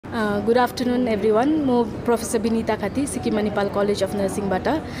Good afternoon everyone. म professor Binita Khati Sikkim Manipal college of नर्सिङबाट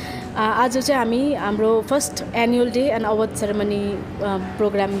आज चाहिँ हामी हाम्रो first annual day and award ceremony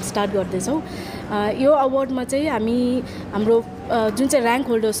programme start गर्दैछौँ। यो अवार्डमा चाहिँ हामी हाम्रो जुन चाहिँ र्याङ्क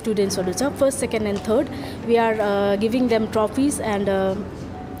होल्डर स्टुडेन्ट्सहरू छ first second and third we are giving them ट्रफिज and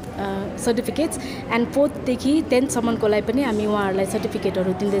certificates and फोर्थदेखि 10thसम्मको लागि पनि हामी उहाँहरूलाई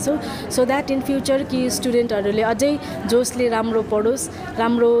सर्टिफिकेटहरू दिँदैछौँ सो द्याट इन फ्युचर कि स्टुडेन्टहरूले अझै जोसले राम्रो पढोस्,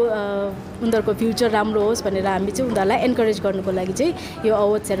 राम्रो उनीहरूको फ्युचर राम्रो होस् भनेर हामी चाहिँ उनीहरूलाई एन्करेज गर्नुको लागि चाहिँ यो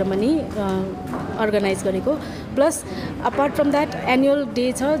अवार्ड सेरेमनी अर्गनाइज गरेको। Plus apart from that annual day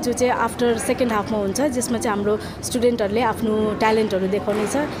छ जो चाहिँ आफ्टर सेकेन्ड हाफमा हुन्छ, जसमा चाहिँ हाम्रो स्टुडेन्टहरूले आफ्नो ट्यालेन्टहरू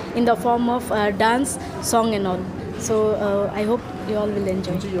देखाउनेछ in the form of dance, song and all. So I hope you all will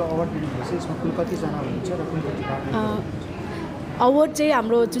enjoy. Award चाहिँ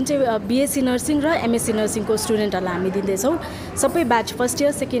हाम्रो जुन चाहिँ बीएससी नर्सिङ र एमएससी नर्सिङको स्टुडेन्टहरूलाई हामी दिँदैछौँ। सबै batch first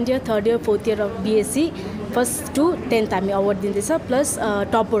year, second year, third year, fourth year of BSc first to 10th हामी अवार्ड दिँदैछ। प्लस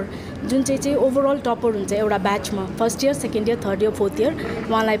टपर जुन चाहिँ ओभरअल टपर हुन्छ एउटा ब्याचमा first year, second year, third year, fourth year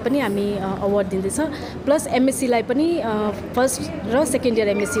उहाँलाई पनि हामी अवार्ड दिँदैछ। प्लस एमएससीलाई पनि फर्स्ट र सेकेन्ड इयर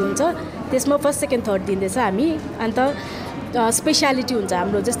एमएससी हुन्छ, त्यसमा फर्स्ट सेकेन्ड थर्ड दिँदैछ हामी। अन्त स्पेसियालिटी हुन्छ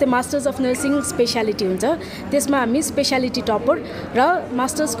हाम्रो, जस्तै मास्टर्स अफ नर्सिङ स्पेसियालिटी हुन्छ, त्यसमा हामी स्पेसियालिटी टपर र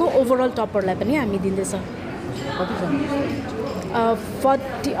मास्टर्सको ओभरअल टपरलाई पनि हामी दिँदैछ।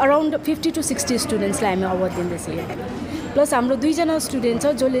 अराउन्ड 50 to 60 स्टुडेन्ट्सलाई हामी अवार्ड दिँदैछ। प्लस हाम्रो 2जना स्टुडेन्ट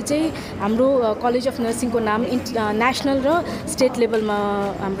छ जसले चाहिँ हाम्रो कलेज अफ नर्सिङको नाम नेसनल र स्टेट लेभलमा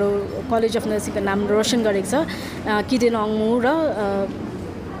हाम्रो कलेज अफ नर्सिङको नाम रोशन गरेको छ, किडेन अङ्मु र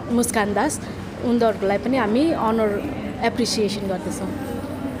मुस्कान दास। उनीहरूलाई पनि हामी अनर एप्रिसिएसन गर्दैछौँ।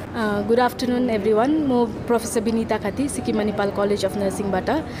 Good afternoon everyone. म professor Binita Khati Sikkim Manipal college of नर्सिङबाट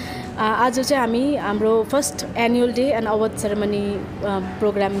आज चाहिँ हामी हाम्रो first annual day and award ceremony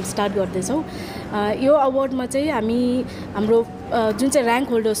programme start गर्दैछौँ। यो अवार्डमा चाहिँ हामी हाम्रो जुन चाहिँ र्याङ्क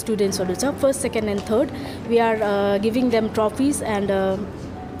होल्डर स्टुडेन्ट्सहरू छ first second and third we are giving them ट्रफिज and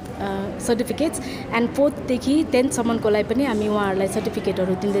certificates and फोर्थदेखि 10thसम्मको लागि पनि हामी उहाँहरूलाई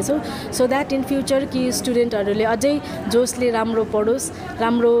सर्टिफिकेटहरू दिँदैछौँ सो द्याट इन फ्युचर कि स्टुडेन्टहरूले अझै जोसले राम्रो पढोस्,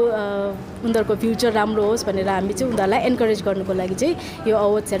 राम्रो उनीहरूको फ्युचर राम्रो होस् भनेर हामी चाहिँ उनीहरूलाई एन्करेज गर्नुको लागि चाहिँ यो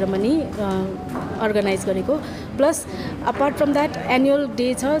अवार्ड सेरेमनी अर्गनाइज गरेको। Plus apart from that annual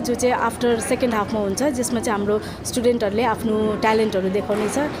day छ जो चाहिँ आफ्टर सेकेन्ड हाफमा हुन्छ, जसमा चाहिँ हाम्रो स्टुडेन्टहरूले आफ्नो ट्यालेन्टहरू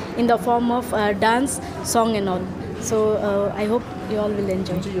देखाउनेछ in the form of dance, song and all. So I hope you all will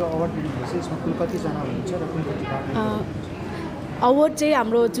enjoy. Award चाहिँ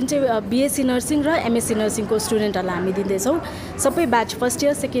हाम्रो जुन चाहिँ बीएससी नर्सिङ र एमएससी नर्सिङको स्टुडेन्टहरूलाई हामी दिँदैछौँ। सबै batch first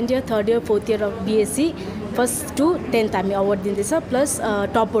year, second year, third year, fourth year of BSc first to 10th हामी अवार्ड दिँदैछ। प्लस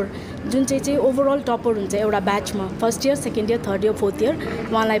टपर जुन चाहिँ ओभरअल टपर हुन्छ एउटा ब्याचमा first year, second year, third year, fourth year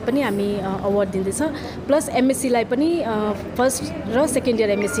उहाँलाई पनि हामी अवार्ड दिँदैछ। प्लस एमएससीलाई पनि फर्स्ट र सेकेन्ड इयर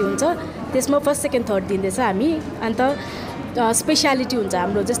एमएससी हुन्छ, त्यसमा फर्स्ट सेकेन्ड थर्ड दिँदैछ हामी। अन्त स्पेसियालिटी हुन्छ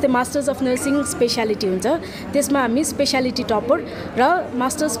हाम्रो, जस्तै मास्टर्स अफ नर्सिङ स्पेसियालिटी हुन्छ, त्यसमा हामी स्पेसियालिटी टपर र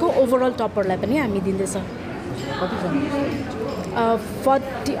मास्टर्सको ओभरअल टपरलाई पनि हामी दिँदैछ।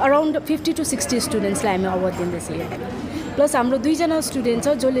 अराउन्ड 50 to 60 स्टुडेन्ट्सलाई हामी अवार्ड दिँदैछ। प्लस हाम्रो 2जना स्टुडेन्ट छ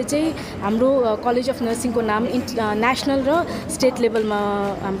जसले चाहिँ हाम्रो कलेज अफ नर्सिङको नाम नेसनल र स्टेट लेभलमा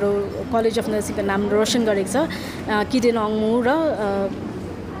हाम्रो कलेज अफ नर्सिङको नाम रोशन गरेको छ, किडेन अङ्मु र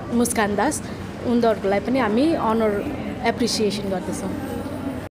मुस्कान दास। उनीहरूलाई पनि हामी अनर एप्रिसिएसन गर्दैछौँ।